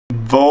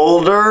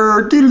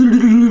Boulder,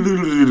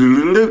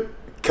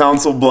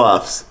 Council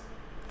Bluffs,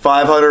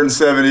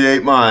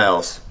 578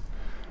 miles.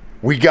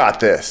 We got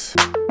this.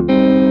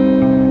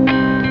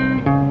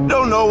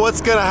 Don't know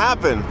what's gonna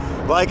happen.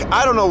 Like,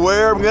 I don't know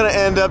where I'm gonna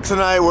end up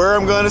tonight, where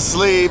I'm gonna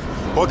sleep,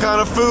 what kind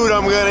of food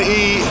I'm gonna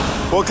eat,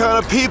 what kind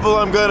of people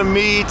I'm gonna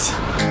meet.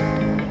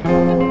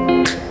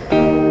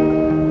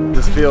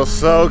 This feels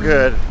so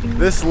good.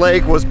 This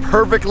lake was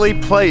perfectly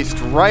placed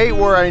right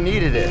where I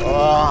needed it.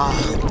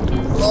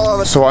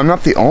 So I'm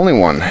not the only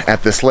one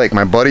at this lake.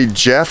 My buddy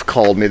Jeff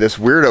called me this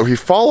weirdo. He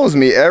follows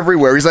me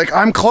everywhere. He's like,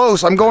 I'm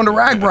close, I'm going to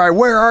Ragbrai,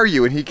 where are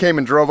you? And he came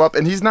and drove up,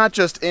 and he's not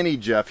just any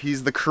Jeff,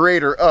 he's the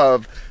creator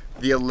of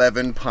the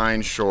 11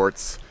 Pine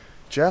Shorts.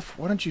 Jeff,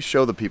 why don't you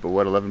show the people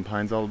what 11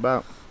 Pine's all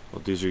about?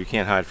 Well, Duzer, you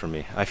can't hide from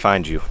me. I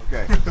find you.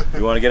 Okay.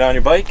 You want to get on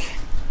your bike,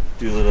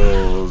 do a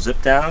little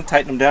zip down,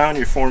 tighten them down,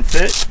 your form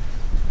fit.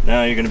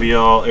 Now you're going to be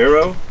all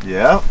aero.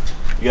 Yeah.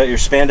 You got your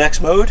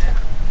spandex mode.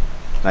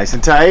 Nice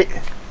and tight.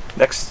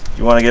 Next,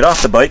 you want to get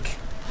off the bike.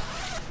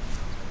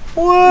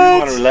 What? You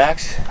want to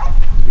relax.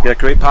 You got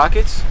great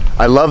pockets.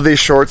 I love these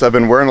shorts. I've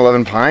been wearing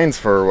 11 Pines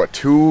for, what,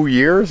 2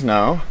 years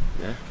now?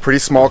 Yeah. Pretty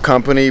small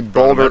company,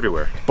 Boulder.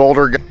 Everywhere.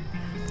 Boulder.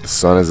 The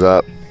sun is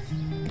up.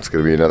 It's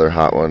going to be another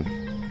hot one.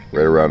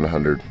 Right around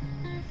 100.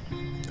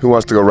 Who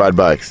wants to go ride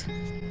bikes?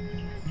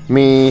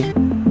 Me.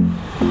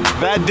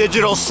 That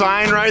digital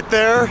sign right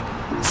there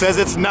says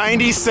it's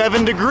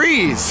 97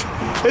 degrees.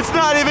 It's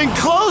not even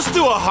close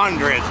to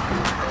 100.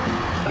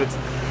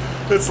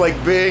 It's like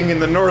being in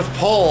the North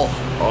Pole.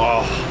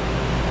 Oh,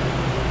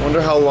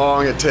 wonder how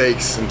long it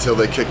takes until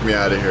they kick me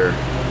out of here.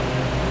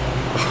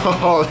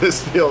 Oh,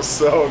 this feels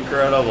so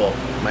incredible.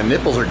 My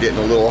nipples are getting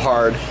a little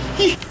hard.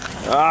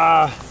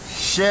 Ah,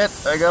 shit,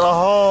 I got a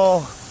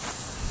hole.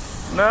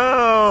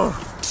 No.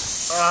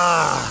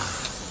 Ah.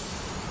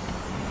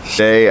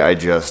 Today I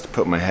just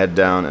put my head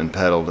down and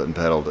pedaled and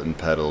pedaled and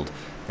pedaled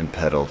and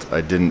pedaled.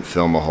 I didn't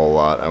film a whole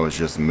lot, I was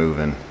just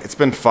moving. It's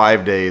been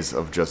 5 days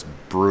of just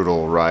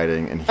brutal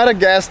riding. And at a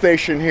gas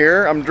station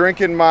here, I'm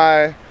drinking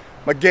my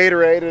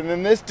Gatorade, and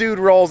then this dude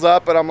rolls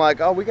up and I'm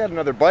like, oh, we got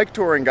another bike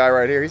touring guy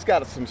right here. He's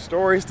got some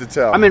stories to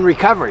tell. I'm in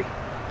recovery.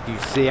 You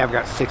see, I've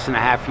got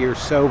 6.5 years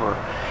sober.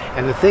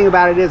 And the thing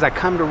about it is, I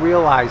come to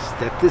realize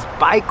that this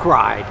bike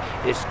ride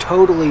is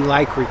totally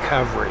like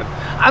recovery.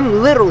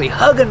 I'm literally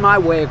hugging my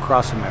way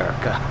across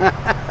America.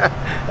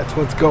 That's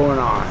what's going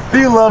on. What do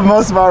you love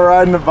most about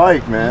riding a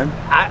bike, man?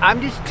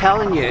 I'm just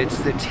telling you, it's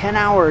the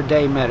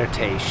 10-hour-a-day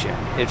meditation.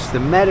 It's the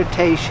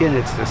meditation,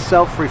 it's the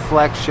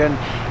self-reflection,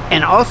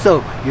 and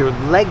also your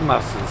leg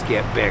muscles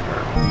get bigger.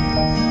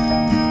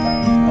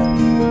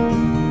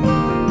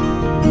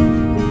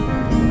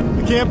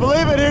 I can't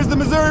believe it, here's the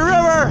Missouri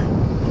River.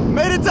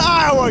 Made it to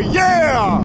Iowa, yeah!